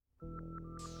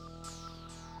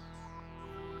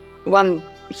One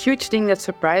huge thing that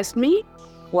surprised me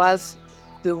was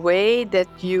the way that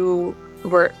you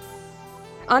were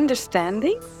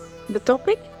understanding the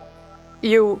topic.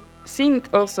 You seemed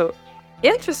also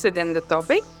interested in the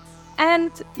topic,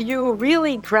 and you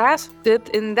really grasped it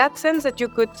in that sense that you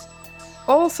could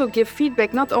also give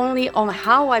feedback not only on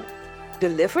how I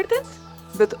delivered it,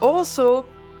 but also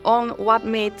on what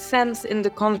made sense in the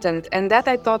content. And that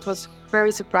I thought was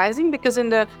very surprising because in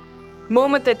the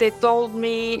moment that they told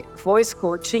me voice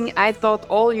coaching, I thought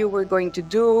all you were going to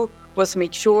do was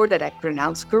make sure that I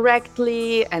pronounce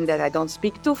correctly and that I don't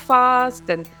speak too fast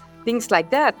and things like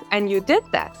that. And you did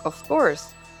that, of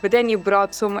course. But then you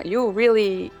brought so much, you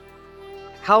really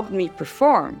helped me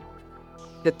perform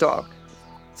the talk.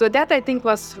 So that I think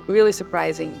was really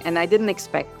surprising. And I didn't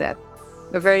expect that.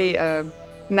 A very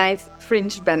nice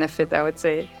fringe benefit, I would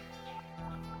say.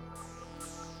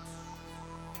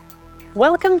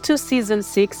 Welcome to Season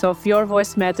 6 of Your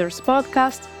Voice Matters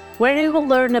podcast, where you will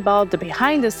learn about the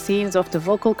behind the scenes of the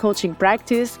vocal coaching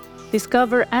practice,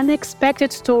 discover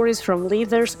unexpected stories from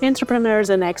leaders, entrepreneurs,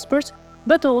 and experts,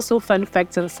 but also fun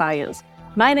facts and science.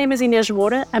 My name is Inês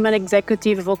Moura, I'm an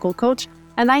executive vocal coach,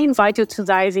 and I invite you to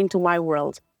dive into my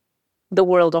world, the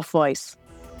world of voice.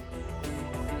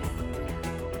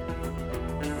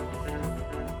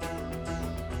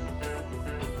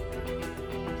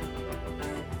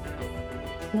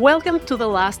 Welcome to the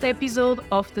last episode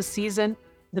of the season,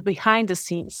 The Behind the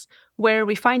Scenes, where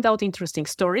we find out interesting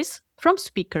stories from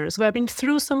speakers who have been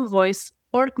through some voice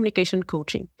or communication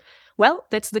coaching. Well,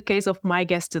 that's the case of my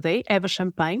guest today, Eva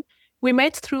Champagne. We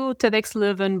met through TEDx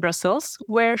Leuven, Brussels,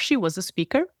 where she was a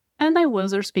speaker and I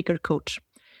was her speaker coach.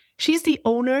 She's the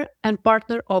owner and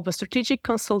partner of a strategic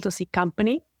consultancy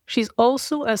company. She's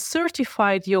also a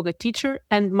certified yoga teacher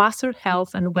and master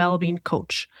health and well-being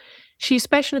coach. She's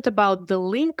passionate about the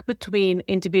link between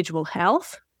individual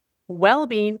health,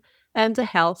 well-being, and the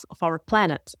health of our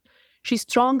planet. She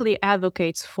strongly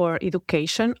advocates for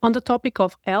education on the topic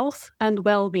of health and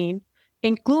well-being,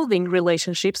 including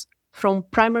relationships from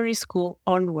primary school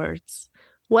onwards.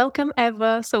 Welcome,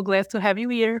 Eva. So glad to have you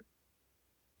here.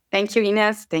 Thank you,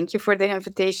 Ines. Thank you for the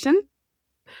invitation.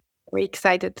 We're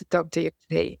excited to talk to you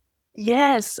today.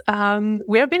 Yes,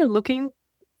 we have been looking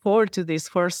forward to this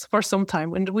for some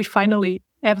time, and we finally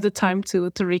have the time to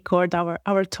record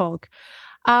our talk.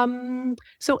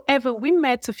 So Eva, we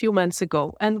met a few months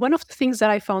ago, and one of the things that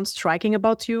I found striking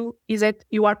about you is that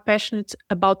you are passionate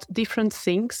about different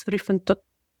things, different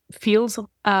fields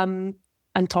and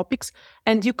topics,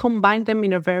 and you combine them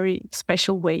in a very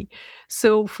special way.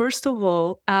 So first of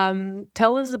all,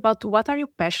 tell us about what are you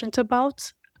passionate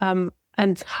about,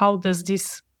 and how does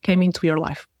this came into your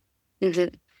life?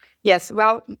 Mm-hmm. Yes,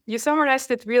 well, you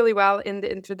summarized it really well in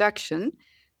the introduction.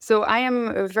 So I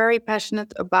am very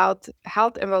passionate about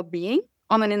health and well-being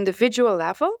on an individual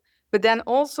level, but then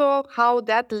also how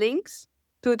that links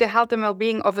to the health and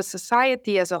well-being of a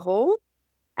society as a whole,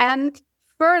 and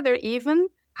further even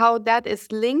how that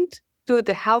is linked to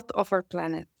the health of our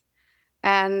planet.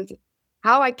 And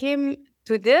how I came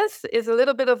to this is a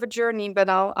little bit of a journey, but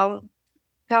I'll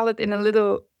tell it in a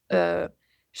little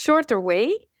shorter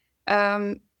way.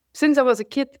 Since I was a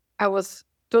kid, I was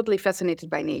totally fascinated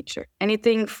by nature.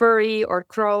 Anything furry or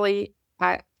crawly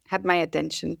had my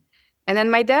attention. And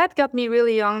then my dad got me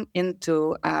really young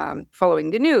into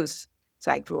following the news.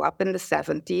 So I grew up in the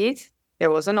 70s.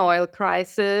 There was an oil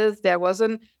crisis. There was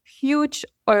a huge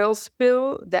oil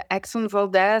spill, the Exxon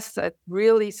Valdez, that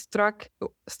really struck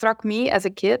me as a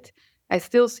kid. I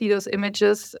still see those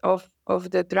images of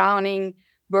the drowning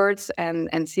birds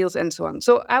and seals and so on.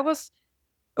 So I was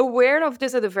aware of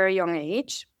this at a very young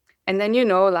age. And then,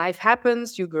 life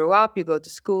happens. You grow up, you go to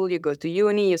school, you go to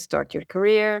uni, you start your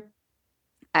career.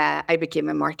 I became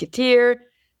a marketeer.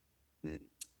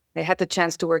 I had the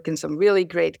chance to work in some really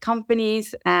great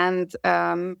companies. And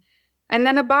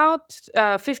then about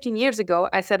 15 years ago,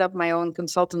 I set up my own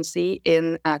consultancy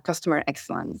in customer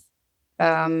excellence.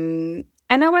 And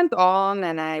I went on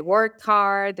and I worked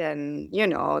hard and,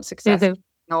 success. Mm-hmm.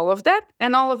 All of that.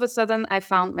 And all of a sudden, I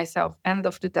found myself end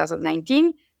of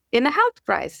 2019 in a health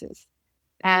crisis.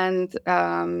 And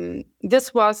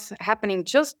this was happening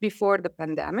just before the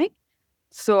pandemic.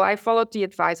 So I followed the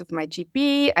advice of my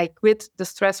GP. I quit the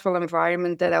stressful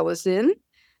environment that I was in.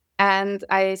 And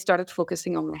I started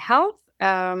focusing on my health.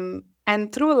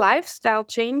 And through lifestyle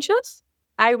changes,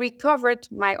 I recovered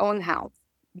my own health.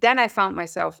 Then I found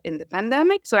myself in the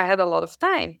pandemic. So I had a lot of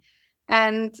time.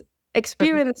 And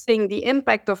experiencing the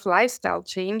impact of lifestyle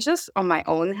changes on my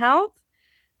own health,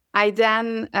 I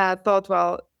then thought,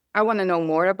 well, I want to know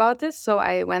more about this. So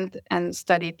I went and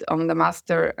studied on the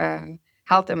Master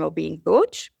Health and Wellbeing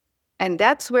Coach. And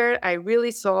that's where I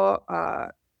really saw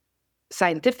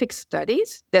scientific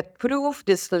studies that prove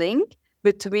this link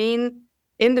between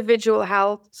individual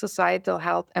health, societal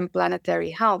health, and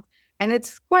planetary health. And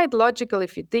it's quite logical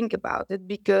if you think about it,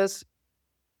 because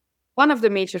one of the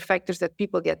major factors that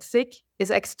people get sick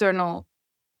is external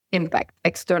impact,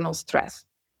 external stress.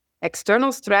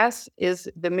 External stress is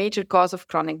the major cause of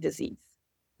chronic disease.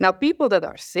 Now, people that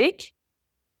are sick,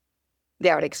 they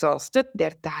are exhausted,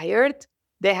 they're tired,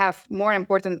 they have more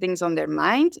important things on their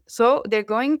mind. So they're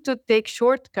going to take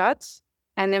shortcuts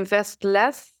and invest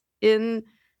less in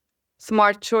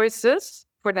smart choices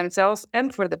for themselves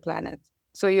and for the planet.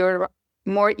 So you're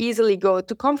more easily go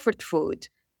to comfort food.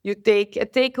 You take a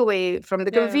takeaway from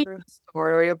the convenience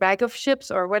store or your bag of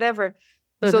chips or whatever.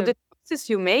 So the choices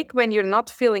you make when you're not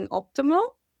feeling optimal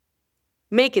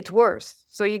make it worse.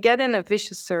 So you get in a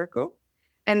vicious circle.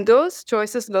 And those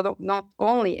choices not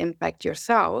only impact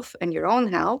yourself and your own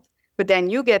health, but then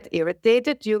you get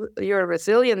irritated, your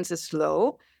resilience is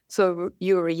low. So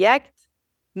you react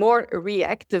more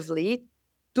reactively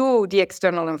to the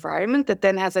external environment that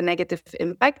then has a negative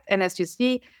impact. And as you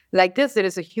see, like this, there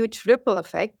is a huge ripple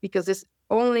effect because there's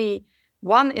only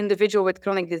one individual with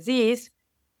chronic disease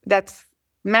that's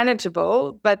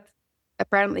manageable, but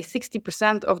apparently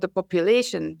 60% of the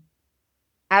population,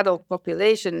 adult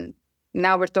population,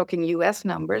 now we're talking US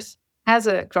numbers, has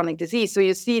a chronic disease. So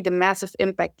you see the massive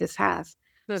impact this has.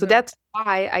 So that's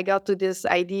why I got to this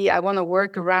idea. I want to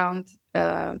work around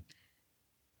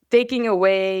taking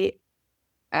away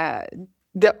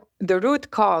the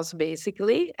root cause,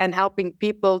 basically, and helping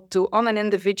people to, on an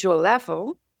individual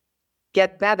level,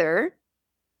 get better,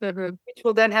 which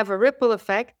will then have a ripple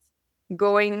effect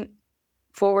going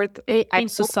forward in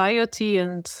society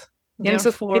and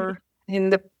therefore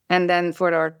and then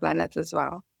for our planet as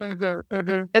well.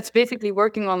 That's basically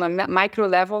working on a micro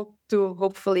level to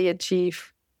hopefully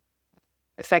achieve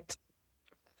effect.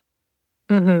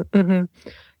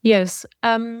 Yes,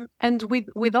 and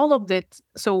with all of that,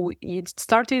 so it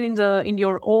started in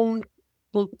your own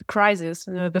crisis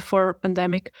before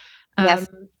pandemic, Yes.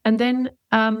 and then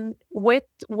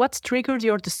what triggered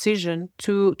your decision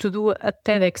to do a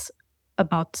TEDx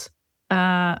about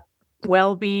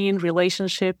well-being,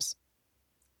 relationships?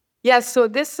 Yes. So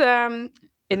this in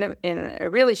a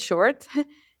really short,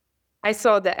 I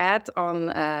saw the ad on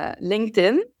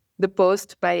LinkedIn, the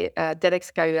post by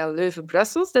TEDx KUL Leuven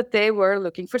Brussels, that they were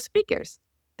looking for speakers.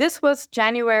 This was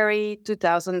January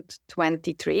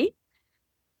 2023.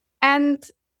 And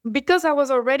because I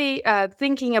was already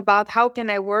thinking about how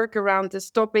can I work around this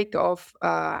topic of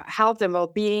health and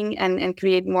well-being and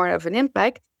create more of an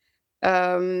impact,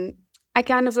 I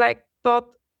kind of like thought,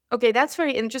 okay, that's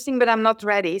very interesting, but I'm not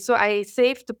ready. So I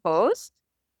saved the post,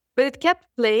 but it kept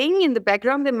playing in the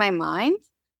background in my mind.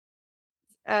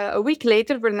 A week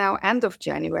later, we're now end of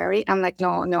January. I'm like,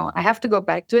 no, I have to go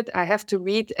back to it. I have to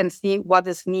read and see what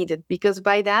is needed, because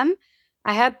by then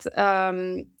I had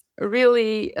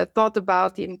really thought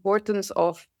about the importance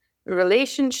of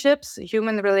relationships,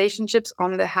 human relationships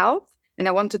on the health, and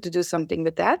I wanted to do something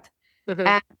with that.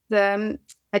 And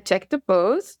I checked the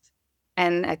post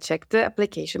and I checked the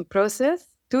application process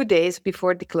 2 days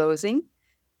before the closing.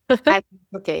 And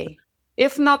okay,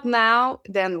 if not now,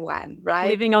 then when, right?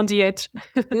 Living on the edge.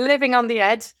 Living on the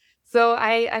edge. So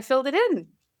I filled it in.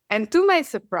 And to my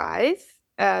surprise,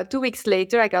 2 weeks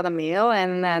later, I got a mail,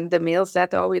 and the mail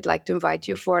said, oh, we'd like to invite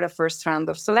you for the first round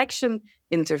of selection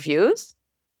interviews,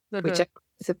 which I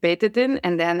participated in.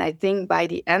 And then I think by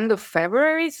the end of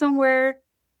February somewhere,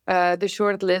 the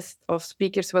short list of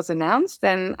speakers was announced,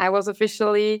 and I was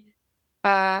officially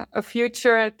a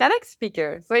future TEDx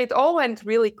speaker. So it all went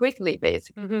really quickly,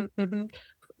 basically.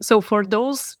 So for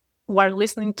those who are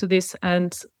listening to this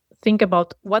and think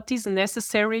about what is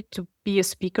necessary to be a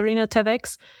speaker in a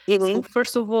TEDx, so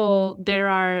first of all, there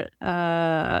are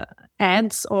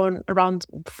ads on around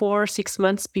 4-6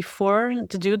 months before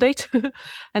the due date,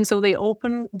 and so they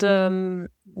open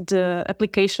the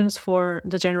applications for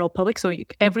the general public, so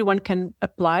everyone can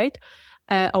apply it.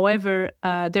 However,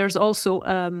 there's also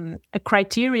a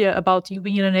criteria about you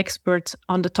being an expert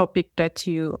on the topic that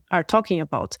you are talking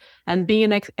about. And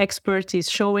being an expert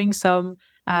is showing some,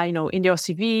 in your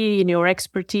CV, in your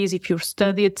expertise, if you've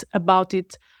studied about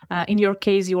it. In your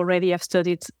case, you already have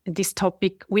studied this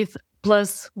topic with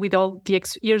all the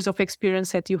years of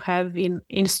experience that you have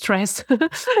in stress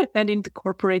and in the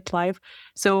corporate life.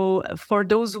 So for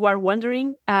those who are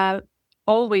wondering,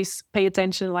 always pay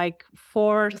attention like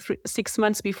 6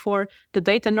 months before the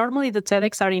date. And normally the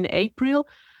TEDx are in April.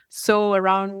 So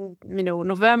around,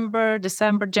 November,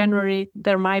 December, January,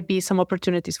 there might be some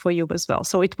opportunities for you as well.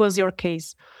 So it was your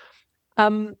case.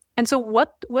 And so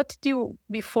what did you,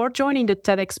 before joining the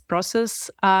TEDx process,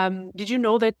 did you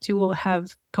know that you will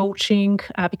have coaching?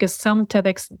 Because some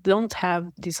TEDx don't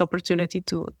have this opportunity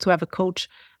to have a coach.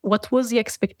 What was the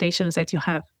expectations that you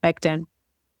have back then?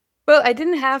 Well, I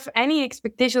didn't have any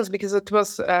expectations because it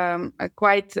was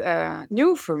quite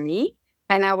new for me.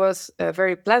 And I was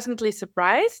very pleasantly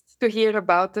surprised to hear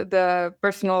about the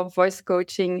personal voice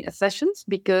coaching sessions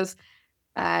because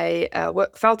I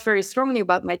felt very strongly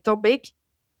about my topic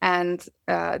and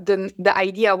the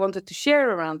idea I wanted to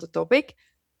share around the topic.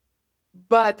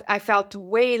 But I felt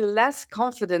way less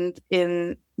confident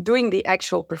in doing the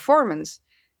actual performance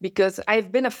because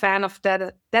I've been a fan of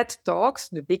TED Talks,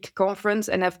 the big conference,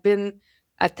 and I've been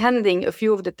attending a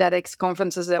few of the TEDx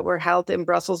conferences that were held in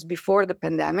Brussels before the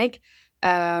pandemic.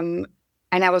 And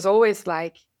I was always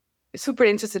like super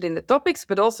interested in the topics,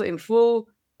 but also in full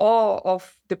awe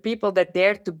of the people that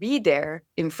dared to be there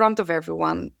in front of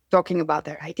everyone talking about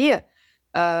their idea.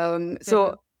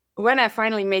 So when I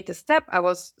finally made the step, I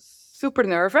was super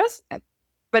nervous,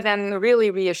 but then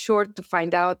really reassured to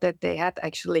find out that they had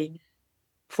actually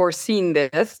foreseen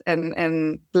this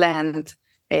and planned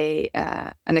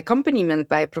an accompaniment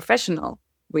by a professional,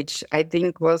 which I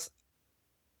think was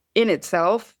in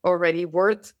itself already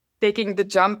worth taking the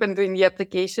jump and doing the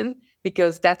application,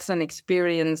 because that's an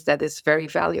experience that is very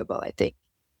valuable, I think.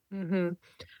 Mm-hmm.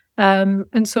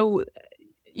 And so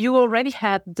you already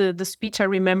had the speech. I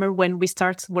remember when we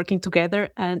started working together.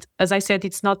 And as I said,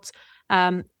 it's not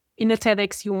in a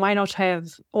TEDx, you might not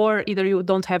have, or either you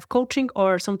don't have coaching,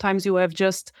 or sometimes you have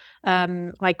just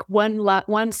like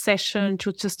one session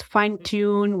to just fine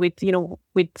tune with,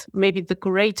 with maybe the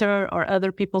curator or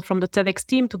other people from the TEDx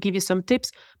team to give you some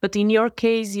tips. But in your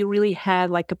case, you really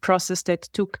had like a process that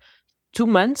took 2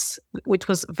 months, which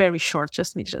was very short.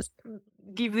 Just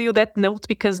give you that note,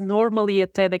 because normally a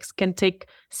TEDx can take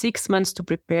 6 months to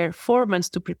prepare, 4 months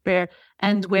to prepare,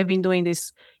 and we have been doing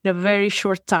this in a very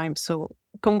short time. So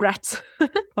congrats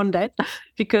on that,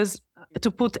 because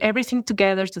to put everything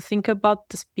together, to think about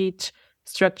the speech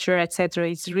structure, etc.,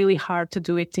 it's really hard to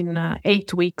do it in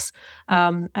 8 weeks,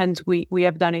 and we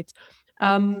have done it.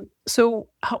 So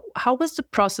how was the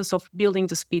process of building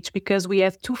the speech? Because we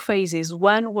have two phases.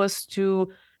 One was to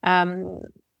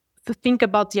think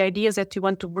about the ideas that you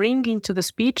want to bring into the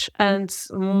speech, and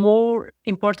more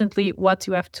importantly, what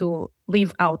you have to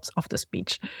leave out of the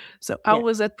speech. So how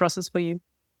was that process for you?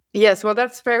 Yes, well,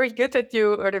 that's very good that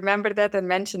you remember that and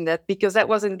mention that, because that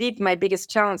was indeed my biggest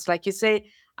challenge. Like you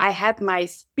say, I had my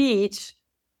speech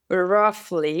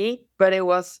roughly, but it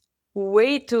was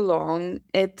way too long.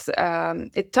 It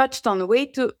touched on way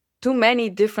too many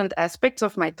different aspects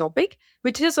of my topic,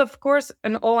 which is, of course,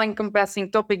 an all-encompassing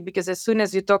topic, because as soon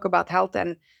as you talk about health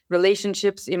and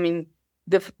relationships, I mean,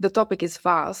 the topic is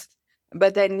vast.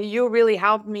 But then you really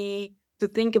helped me to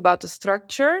think about the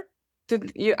structure.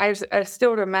 I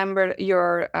still remember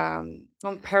your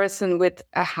comparison with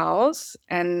a house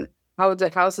and how the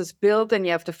house is built, and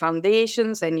you have the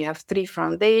foundations, and you have 3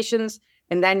 foundations,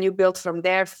 and then you build from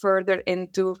there further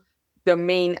into the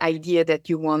main idea that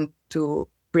you want to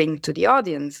bring to the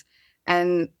audience.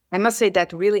 And I must say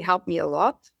that really helped me a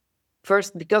lot.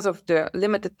 First, because of the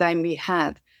limited time we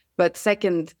had, but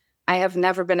second, I have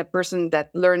never been a person that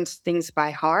learns things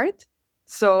by heart.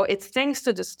 So it's thanks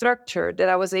to the structure that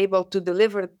I was able to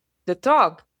deliver the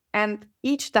talk. And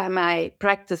each time I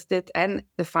practiced it and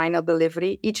the final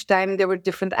delivery, each time there were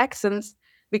different accents,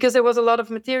 because there was a lot of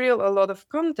material, a lot of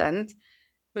content.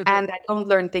 And I don't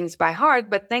learn things by heart,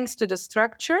 but thanks to the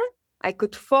structure, I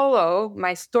could follow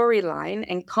my storyline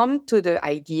and come to the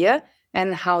idea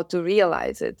and how to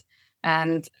realize it.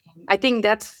 And I think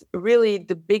that's really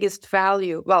the biggest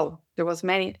value. Well, there was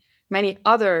many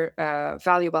other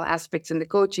valuable aspects in the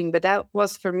coaching, but that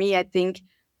was for me, I think,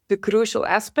 the crucial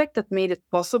aspect that made it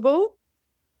possible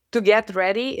to get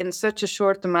ready in such a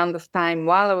short amount of time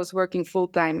while I was working full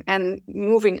time and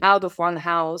moving out of one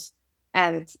house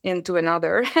and into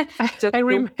another. I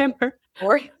remember.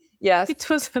 Yes. It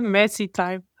was a messy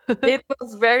time. It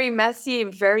was very messy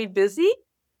and very busy,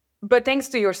 but thanks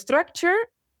to your structure,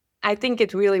 I think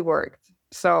it really worked.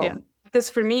 So this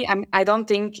for me, I don't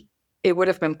think it would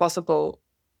have been possible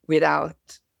without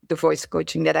the voice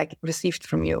coaching that I received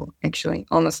from you, actually,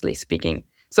 honestly speaking.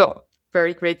 So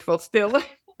very grateful still.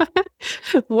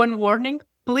 One warning,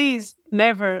 please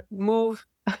never move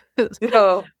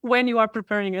when you are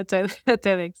preparing a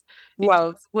TEDx. Well,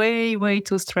 it's way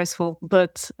too stressful.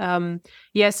 But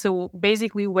so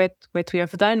basically what we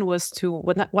have done was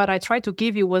what I tried to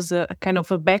give you was a kind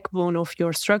of a backbone of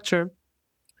your structure.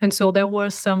 And so there were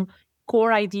some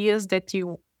core ideas that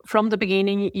you, from the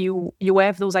beginning, you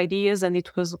have those ideas, and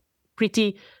it was pretty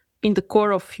in the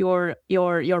core of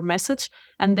your message.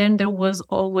 And then there was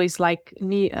always like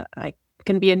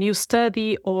can be a new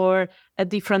study or a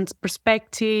different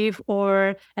perspective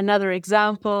or another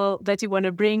example that you want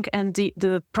to bring. And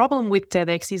the problem with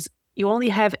TEDx is you only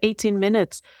have 18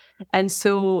 minutes. And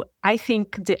so I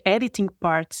think the editing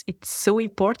part, it's so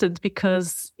important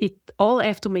because it all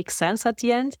have to make sense at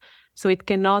the end. So it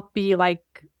cannot be like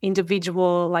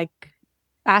individual like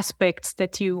aspects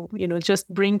that you just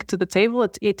bring to the table.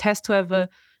 It has to have a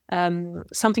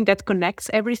something that connects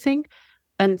everything.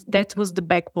 And that was the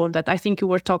backbone that I think you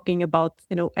were talking about,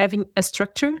 having a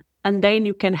structure, and then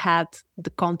you can add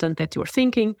the content that you're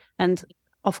thinking. And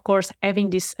of course, having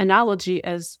this analogy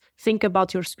as think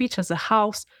about your speech as a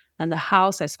house, and the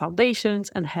house has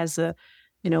foundations and has a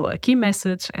key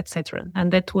message, etc.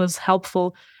 And that was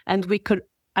helpful. And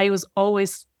I was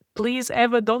always, please,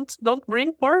 Eva, don't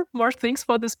bring more things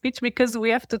for the speech, because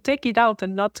we have to take it out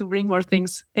and not to bring more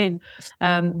things in.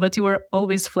 But you were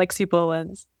always flexible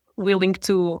and willing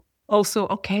to also,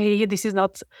 okay, this is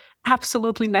not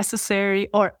absolutely necessary,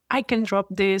 or I can drop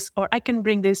this, or I can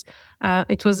bring this.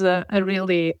 It was a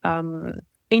really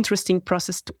interesting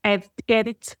process to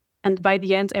edit, and by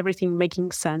the end, everything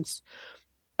making sense.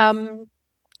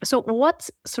 So what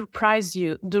surprised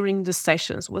you during the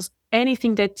sessions? Was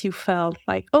anything that you felt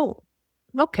like, oh,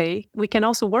 okay, we can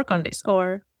also work on this,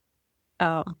 or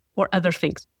other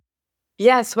things?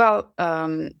 Yes, well,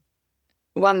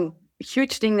 one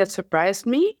huge thing that surprised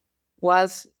me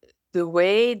was the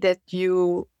way that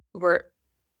you were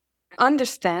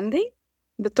understanding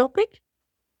the topic.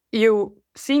 You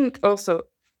seemed also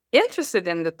interested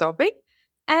in the topic,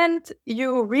 and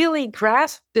you really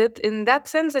grasped it in that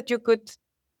sense that you could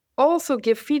also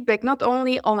give feedback not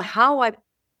only on how I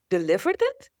delivered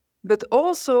it, but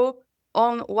also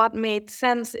on what made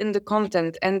sense in the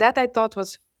content. And that I thought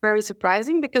was very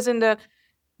surprising, because in the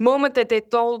moment that they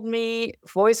told me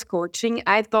voice coaching,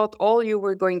 I thought all you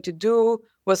were going to do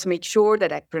was make sure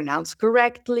that I pronounce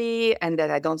correctly and that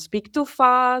I don't speak too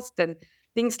fast and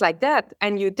things like that.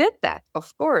 And you did that,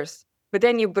 of course. But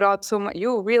then you brought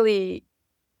you really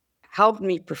helped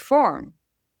me perform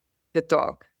the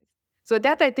talk. So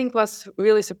that I think was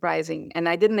really surprising. And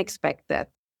I didn't expect that.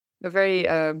 A very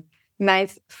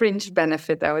nice fringe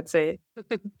benefit, I would say.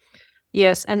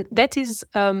 Yes, and that is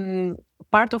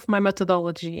part of my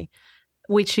methodology,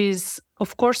 which is,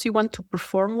 of course, you want to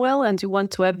perform well and you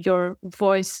want to have your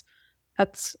voice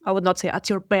I would not say at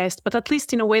your best, but at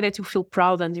least in a way that you feel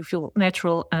proud and you feel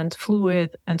natural and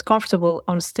fluid and comfortable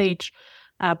on stage.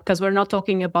 Because we're not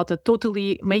talking about a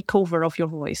totally makeover of your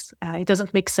voice. It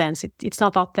doesn't make sense. It's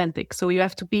not authentic. So you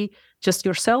have to be just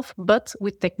yourself, but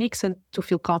with techniques and to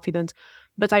feel confident.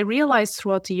 But I realized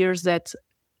throughout the years that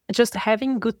just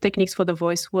having good techniques for the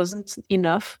voice wasn't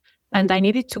enough. And I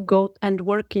needed to go and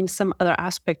work in some other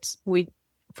aspects with,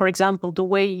 for example, the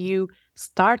way you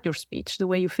start your speech, the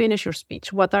way you finish your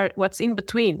speech, what's in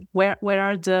between, where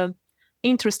are the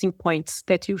interesting points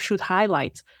that you should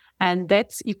highlight. And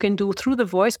that you can do through the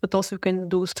voice, but also you can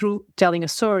do through telling a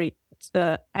story,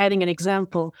 adding an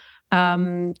example,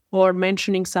 or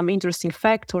mentioning some interesting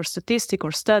fact or statistic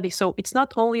or study. So it's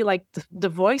not only like the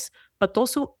voice, but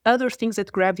also other things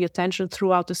that grab the attention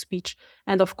throughout the speech.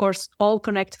 And of course, all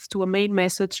connected to a main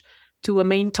message, to a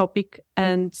main topic,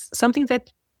 and something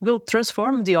that will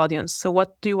transform the audience. So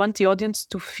what do you want the audience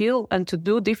to feel and to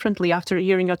do differently after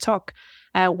hearing your talk?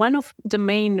 One of the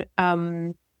main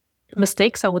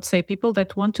mistakes, I would say, people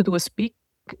that want to do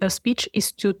a speech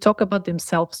is to talk about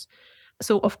themselves.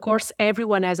 So, of course,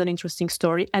 everyone has an interesting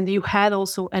story, and you had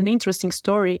also an interesting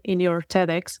story in your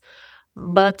TEDx,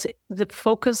 but the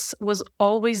focus was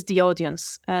always the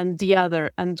audience and the other,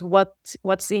 and what's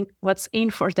in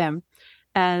for them.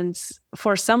 And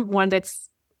for someone that's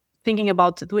thinking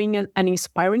about doing an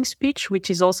inspiring speech, which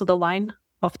is also the line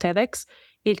of TEDx,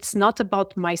 it's not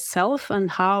about myself and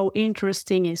how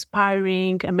interesting,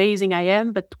 inspiring, amazing I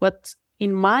am, but what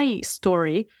in my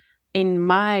story, in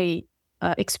my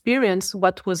experience,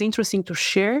 what was interesting to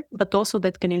share, but also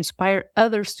that can inspire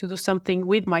others to do something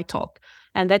with my talk.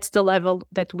 And that's the level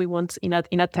that we want in a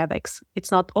TEDx.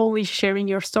 It's not only sharing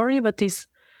your story, but is,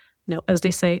 as they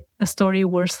say, a story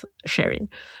worth sharing,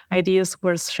 ideas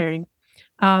worth sharing.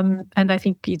 And I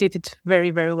think you did it very,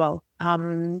 very well.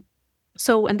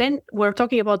 So, and then we're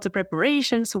talking about the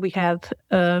preparation. So we had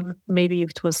maybe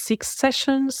it was 6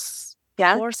 sessions,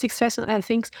 Yeah. 4, 6 sessions, I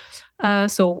think.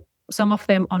 So some of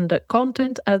them on the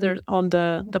content, others on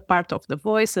the part of the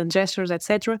voice and gestures,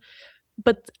 etc.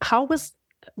 But how was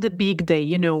the big day?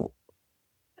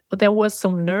 there was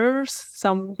some nerves,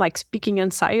 some like speaking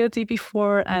anxiety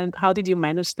before, and how did you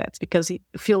manage that? Because you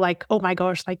feel like, oh my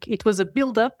gosh, like it was a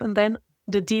build up, and then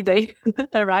the D-Day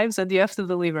arrives and you have to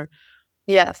deliver.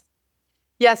 Yes.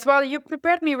 Yes, well, you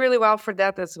prepared me really well for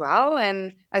that as well.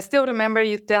 And I still remember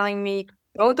you telling me,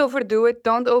 don't overdo it,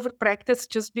 don't over practice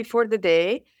just before the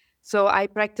day. So I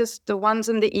practiced the ones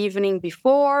in the evening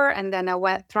before, and then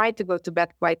tried to go to bed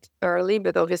quite early,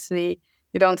 but obviously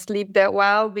you don't sleep that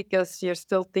well because you're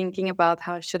still thinking about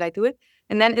how should I do it.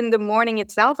 And then in the morning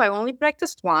itself, I only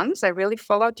practiced once. I really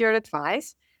followed your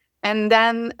advice. And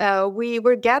then we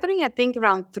were gathering, I think,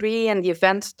 around 3, and the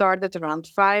event started around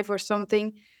 5 or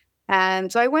something.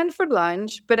 And so I went for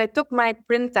lunch, but I took my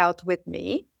printout with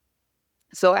me.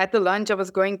 So at the lunch, I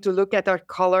was going to look at our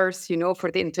colors,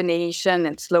 for the intonation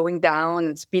and slowing down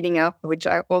and speeding up, which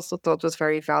I also thought was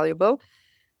very valuable.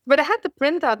 But I had the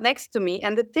printout next to me,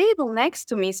 and the table next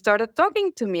to me started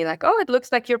talking to me like, oh, it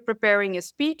looks like you're preparing a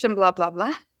speech and blah, blah,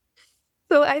 blah.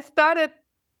 So I started,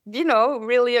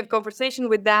 really a conversation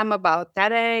with them about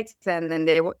TEDx, and then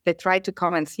they tried to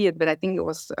come and see it, but I think it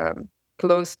was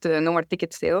closed, no more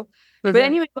ticket sale. But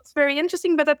anyway, it was very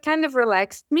interesting, but that kind of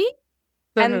relaxed me.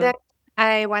 And then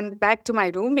I went back to my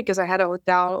room because I had a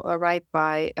hotel right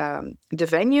by the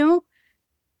venue.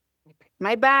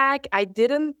 My bag, I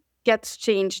didn't get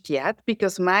changed yet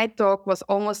because my talk was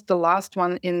almost the last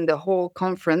one in the whole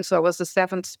conference. So I was the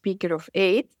 7th speaker of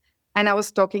 8, and I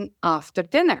was talking after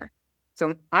dinner.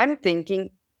 So I'm thinking,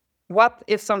 what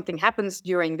if something happens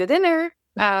during the dinner?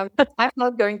 I'm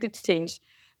not going to change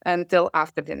until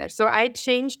after dinner. So I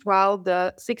changed while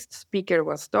the 6th speaker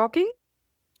was talking.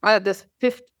 The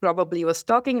 5th probably was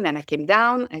talking. And then I came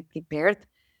down, I prepared.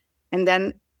 And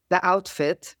then the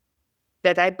outfit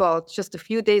that I bought just a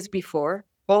few days before,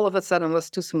 all of a sudden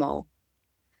was too small.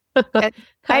 And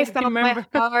I felt my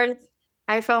heart.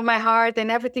 I felt my heart and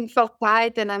everything felt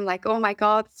tight. And I'm like, oh my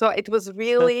God. So it was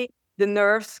really the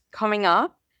nerves coming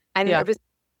up and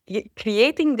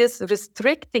creating this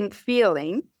restricting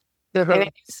feeling. And then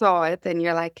you saw it and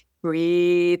you're like,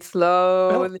 breathe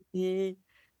slowly,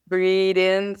 breathe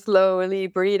in slowly,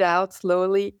 breathe out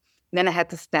slowly. Then I had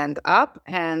to stand up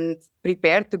and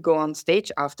prepare to go on stage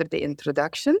after the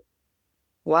introduction.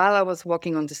 While I was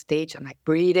walking on the stage, I'm like,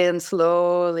 breathe in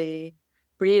slowly,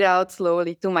 breathe out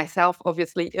slowly to myself,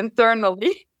 obviously,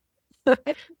 internally.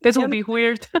 This will be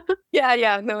weird.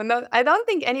 No, I don't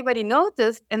think anybody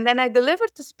noticed. And then I delivered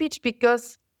the speech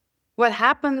because what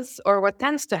happens or what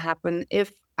tends to happen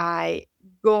if I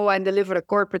go and deliver a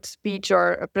corporate speech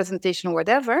or a presentation or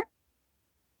whatever,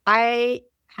 I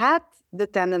had the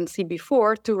tendency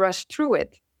before to rush through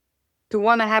it, to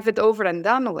want to have it over and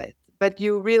done with. But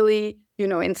you really,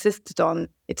 insisted on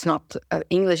it's not,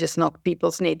 English is not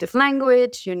people's native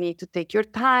language. You need to take your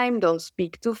time, don't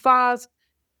speak too fast.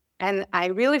 And I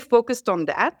really focused on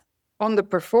that. On the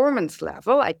performance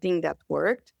level, I think that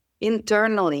worked.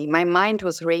 Internally, my mind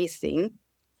was racing,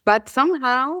 but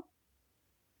somehow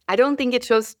I don't think it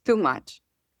shows too much.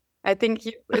 I think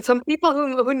some people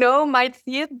who know might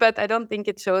see it, but I don't think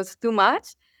it shows too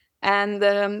much.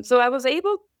 And so I was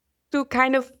able to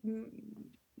kind of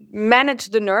manage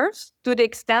the nerves to the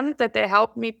extent that they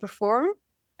help me perform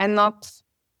and not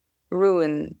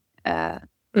ruin the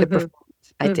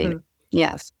performance, I think.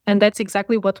 Yes. And that's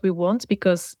exactly what we want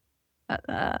because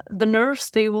the nerves,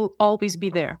 they will always be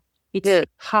there. It's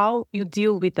how you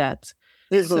deal with that.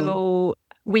 So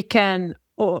we can,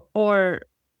 or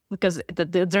because the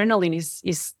adrenaline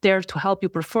is there to help you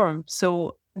perform.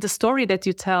 So the story that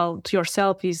you tell to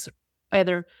yourself is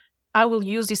either I will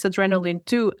use this adrenaline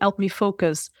to help me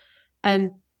focus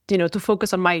and, to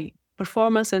focus on my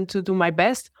performance and to do my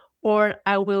best, or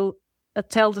I will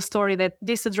tell the story that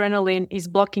this adrenaline is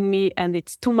blocking me and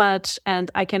it's too much and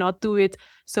I cannot do it.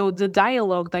 So the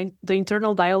dialogue, the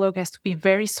internal dialogue has to be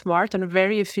very smart and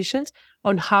very efficient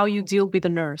on how you deal with the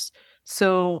nerves.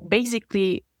 So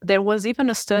basically, there was even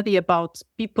a study about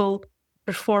people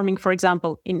performing, for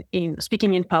example, in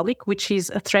speaking in public, which is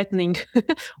a threatening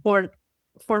or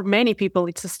for many people,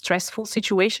 it's a stressful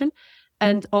situation.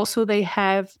 And also they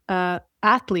have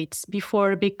athletes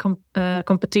before a big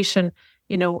competition,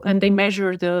 and they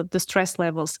measure the stress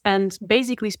levels. And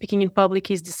basically speaking in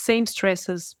public is the same stress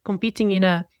as competing in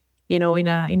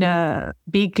a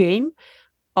big game.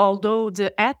 Although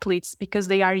the athletes, because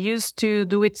they are used to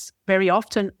do it very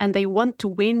often and they want to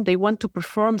win, they want to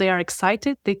perform, they are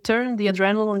excited, they turn the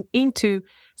adrenaline into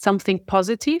something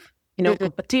positive,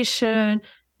 competition,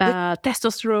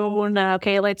 testosterone.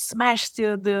 Okay, let's smash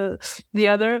the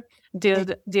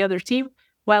other team.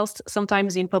 whilst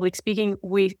sometimes in public speaking,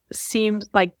 we seem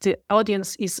like the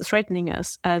audience is threatening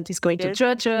us and is going to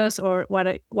judge us, or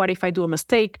what if I do a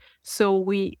mistake? So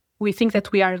we think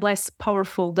that we are less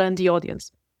powerful than the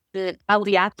audience. While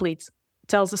the athlete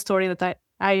tells a story that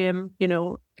I am,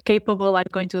 capable, I'm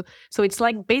going to. So it's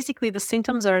like basically the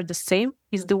symptoms are the same.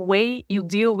 It's the way you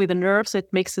deal with the nerves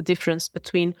that makes the difference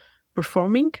between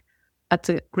performing at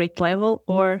a great level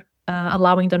or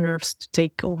allowing the nerves to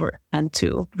take over and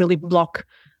to really block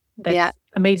that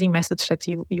amazing message that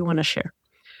you want to share.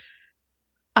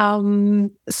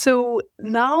 So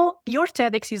now your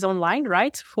TEDx is online,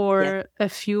 right? For a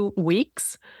few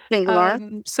weeks.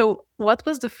 So what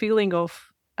was the feeling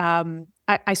of,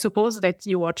 I suppose that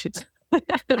you watch it.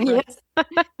 Yes, I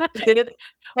did.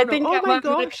 I think oh I'm my on like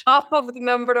gosh. half of the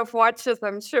number of watches,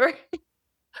 I'm sure.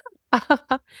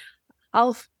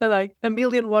 Half, like a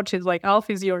million watches, like half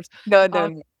is yours. No.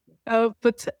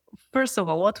 But first of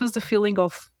all, what was the feeling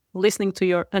of listening to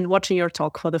your and watching your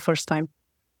talk for the first time?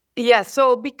 Yeah,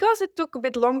 so because it took a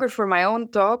bit longer for my own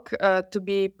talk to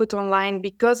be put online,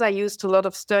 because I used a lot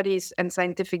of studies and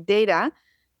scientific data,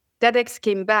 TEDx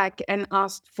came back and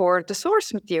asked for the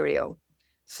source material.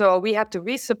 So we had to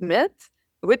resubmit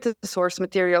with the source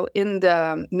material in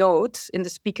the notes, in the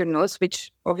speaker notes, which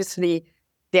obviously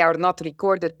they are not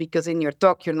recorded because in your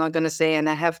talk you're not going to say, and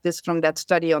I have this from that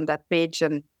study on that page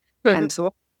and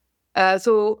so on.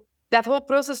 So that whole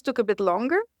process took a bit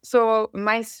longer. So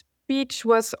my speech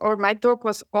was, or my talk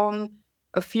was on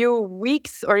a few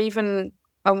weeks or even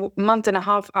a month and a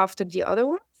half after the other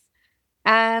ones.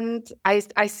 And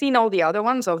I seen all the other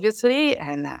ones, obviously,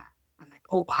 and I'm like,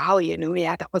 oh wow,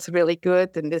 yeah, that was really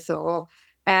good, and this all.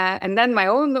 And then my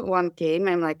own one came,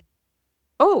 and I'm like,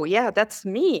 oh yeah, that's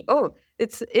me. Oh,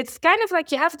 it's kind of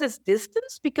like you have this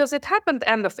distance because it happened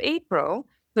end of April,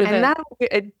 and now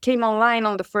it came online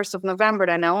on the 1st of November,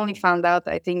 and I only found out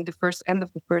I think the end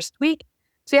of the first week.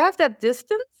 So you have that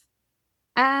distance,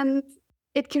 and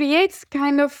it creates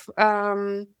kind of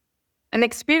an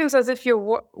experience as if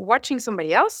you're watching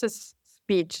somebody else's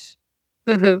speech.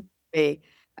 So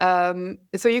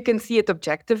you can see it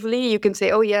objectively. You can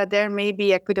say, oh, yeah, there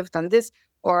maybe I could have done this,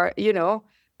 or,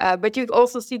 but you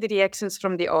also see the reactions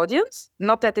from the audience.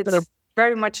 Not that it's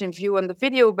very much in view on the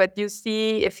video, but you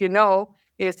see, if you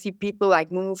see people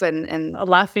like move and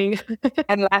laughing.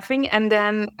 and laughing. And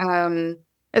then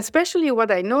especially what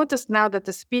I noticed now that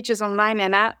the speech is online,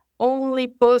 and I only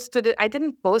posted it. I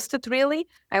didn't post it really.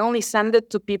 I only sent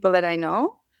it to people that I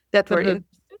know that were interested.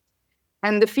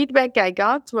 And the feedback I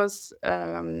got was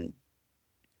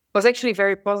actually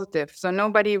very positive. So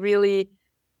nobody really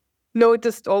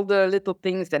noticed all the little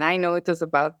things that I noticed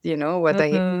about, what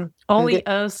I... Only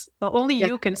us, only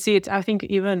you can see it. I think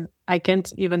even I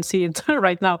can't even see it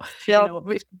right now.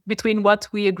 Between what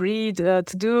we agreed to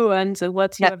do and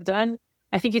what you have done,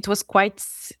 I think it was quite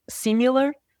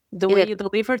similar. The way you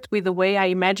delivered with the way I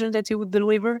imagined that you would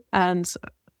deliver. And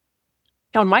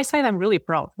on my side, I'm really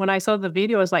proud. When I saw the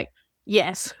video, I was like,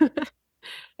 yes.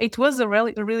 It was a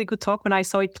really good talk when I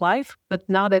saw it live. But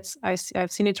now that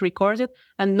I've seen it recorded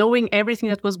and knowing everything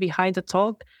that was behind the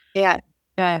talk,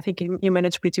 I think you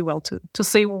managed pretty well to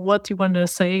say what you want to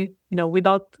say,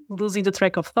 without losing the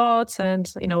track of thoughts. And,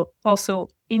 also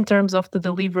in terms of the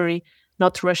delivery,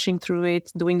 not rushing through it,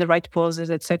 doing the right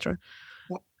poses, etc.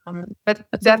 But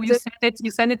so you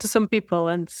send it to some people,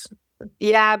 and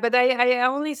but I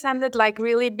only send it like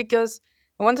really because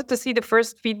I wanted to see the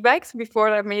first feedbacks before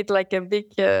I made like a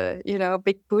big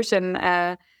big push.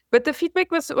 And but the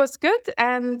feedback was good.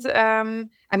 And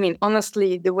I mean,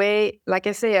 honestly, the way, like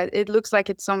I say, it looks like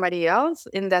it's somebody else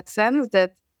in that sense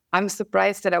that I'm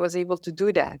surprised that I was able to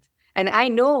do that. And I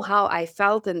know how I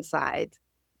felt inside.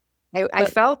 I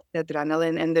felt the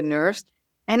adrenaline and the nerves.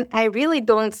 And I really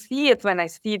don't see it when I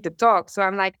see the talk. So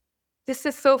I'm like, this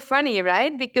is so funny,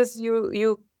 right? Because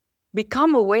you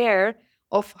become aware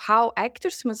of how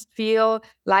actors must feel,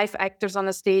 live actors on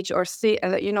a stage, or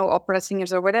opera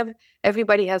singers or whatever.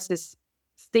 Everybody has this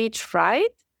stage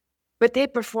fright, but they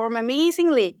perform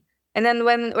amazingly. And then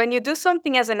when you do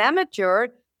something as an amateur,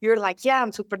 you're like, yeah,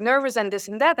 I'm super nervous and this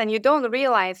and that. And you don't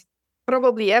realize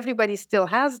probably everybody still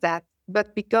has that.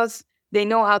 But because they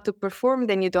know how to perform,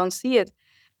 then you don't see it.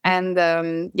 And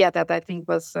that I think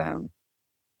was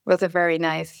a very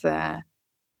nice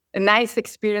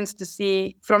experience to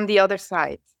see from the other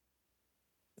side.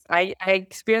 I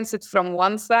experienced it from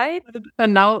one side,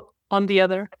 and now on the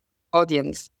other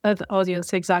audience. The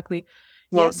audience, exactly.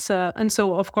 Yes, and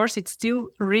so of course it's still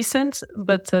recent,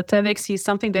 but TEDx is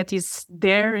something that is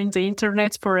there in the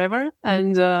internet forever,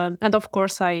 and of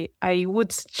course I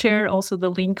would share also the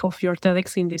link of your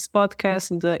TEDx in this podcast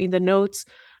in the notes.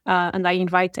 and I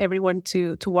invite everyone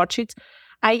to watch it.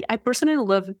 I personally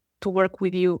love to work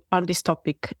with you on this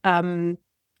topic.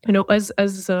 As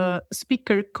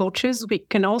speaker coaches, we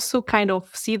can also kind of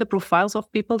see the profiles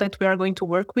of people that we are going to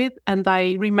work with. And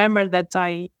I remember that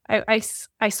I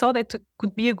saw that it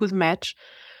could be a good match,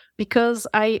 because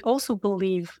I also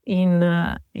believe in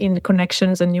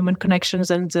connections and human connections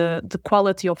and the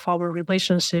quality of our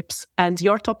relationships. And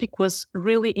your topic was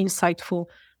really insightful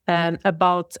and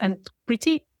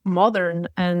pretty modern,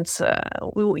 and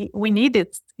we need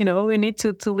it. We need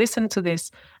to listen to this.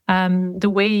 The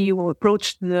way you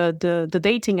approach the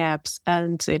dating apps,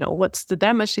 and what's the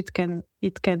damage it can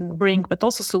bring, but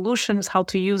also solutions, how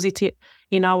to use it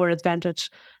in our advantage.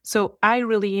 So I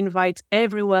really invite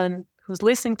everyone who's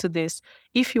listening to this,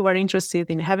 if you are interested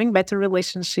in having better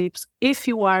relationships, if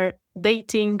you are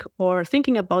dating or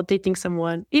thinking about dating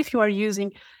someone, if you are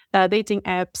using dating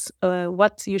apps,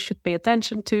 what you should pay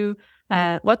attention to,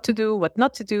 what to do, what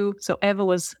not to do. So Eva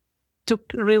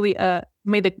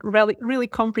made a really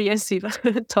comprehensive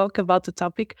talk about the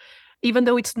topic, even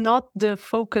though it's not the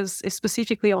focus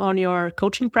specifically on your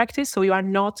coaching practice. So you are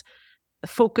not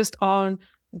focused on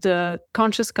the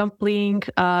conscious coupling,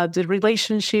 the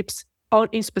relationships.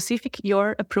 In specific,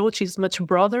 your approach is much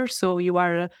broader. So you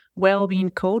are a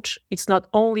well-being coach. It's not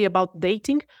only about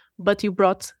dating, but you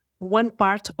brought one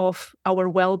part of our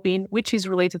well-being, which is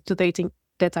related to dating,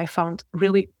 that I found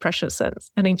really precious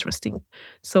and interesting.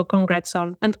 So congrats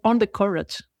on the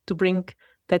courage to bring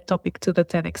that topic to the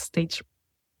TEDx stage.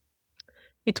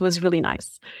 It was really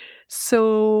nice.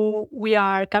 So we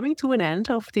are coming to an end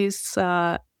of this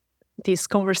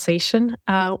conversation.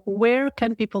 Where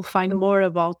can people find more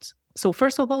about? So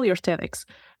first of all, your TEDx,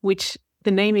 which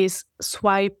the name is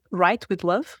Swipe Right with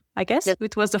Love, I guess. Yes.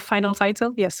 It was the final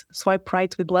title. Yes, Swipe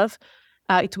Right with Love.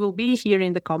 It will be here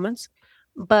in the comments.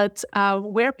 But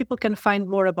where people can find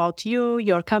more about you,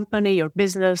 your company, your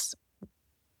business?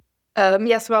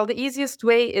 Yes, well, the easiest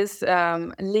way is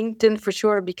LinkedIn for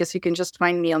sure, because you can just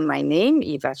find me on my name,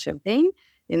 Eva Champagne,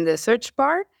 in the search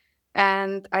bar.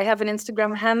 And I have an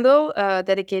Instagram handle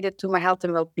dedicated to my health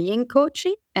and well-being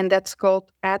coaching, and that's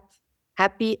called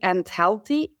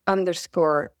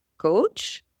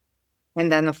 @happyandhealthy_coach.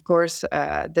 And then, of course,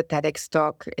 the TEDx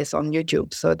talk is on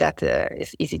YouTube, so that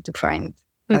is easy to find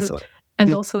as well.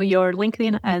 And also your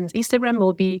LinkedIn and Instagram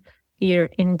will be here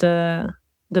in the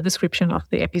description of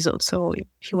the episode. So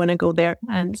if you want to go there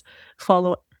and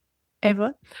follow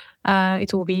Eva,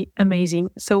 it will be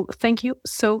amazing. So thank you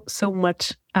so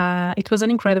much. It was an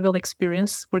incredible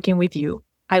experience working with you.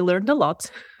 I learned a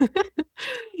lot.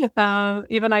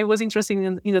 Even I was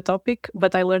interested in the topic,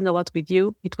 but I learned a lot with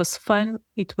you. It was fun.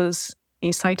 It was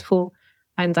insightful.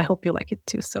 And I hope you like it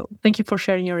too. So thank you for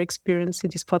sharing your experience in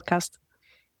this podcast.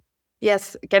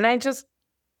 Yes. Can I just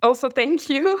also thank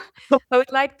you? I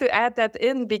would like to add that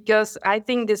in, because I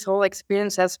think this whole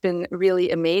experience has been really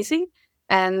amazing.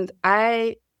 And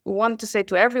I want to say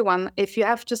to everyone, if you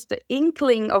have just the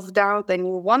inkling of doubt and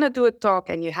you want to do a talk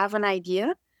and you have an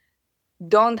idea,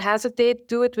 don't hesitate.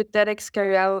 Do it with TEDx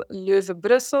KUL Leuven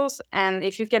Brussels. And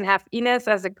if you can have Ines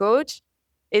as a coach,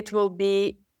 it will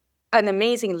be an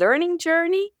amazing learning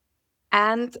journey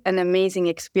and an amazing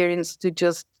experience to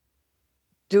just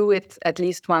do it at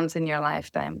least once in your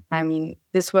lifetime. I mean,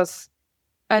 this was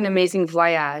an amazing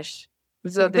voyage.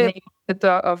 So the name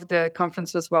of the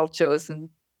conference was well chosen.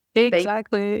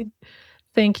 Exactly.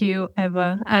 Thank you,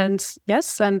 Eva. And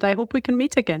yes, and I hope we can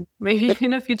meet again, maybe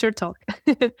in a future talk.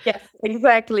 Yes,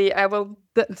 exactly. I will,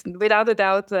 without a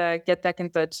doubt, get back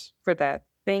in touch for that.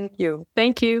 Thank you.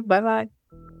 Thank you. Bye-bye.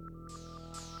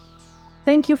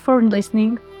 Thank you for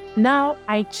listening. Now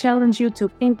I challenge you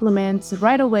to implement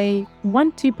right away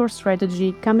one tip or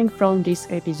strategy coming from this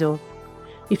episode.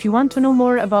 If you want to know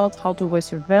more about how to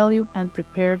voice your value and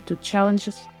prepare to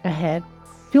challenges ahead,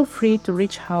 feel free to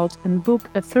reach out and book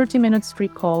a 30-minute free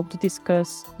call to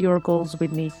discuss your goals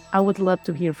with me. I would love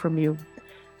to hear from you.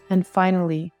 And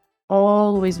finally,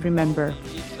 always remember,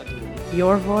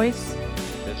 your voice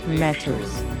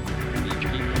matters.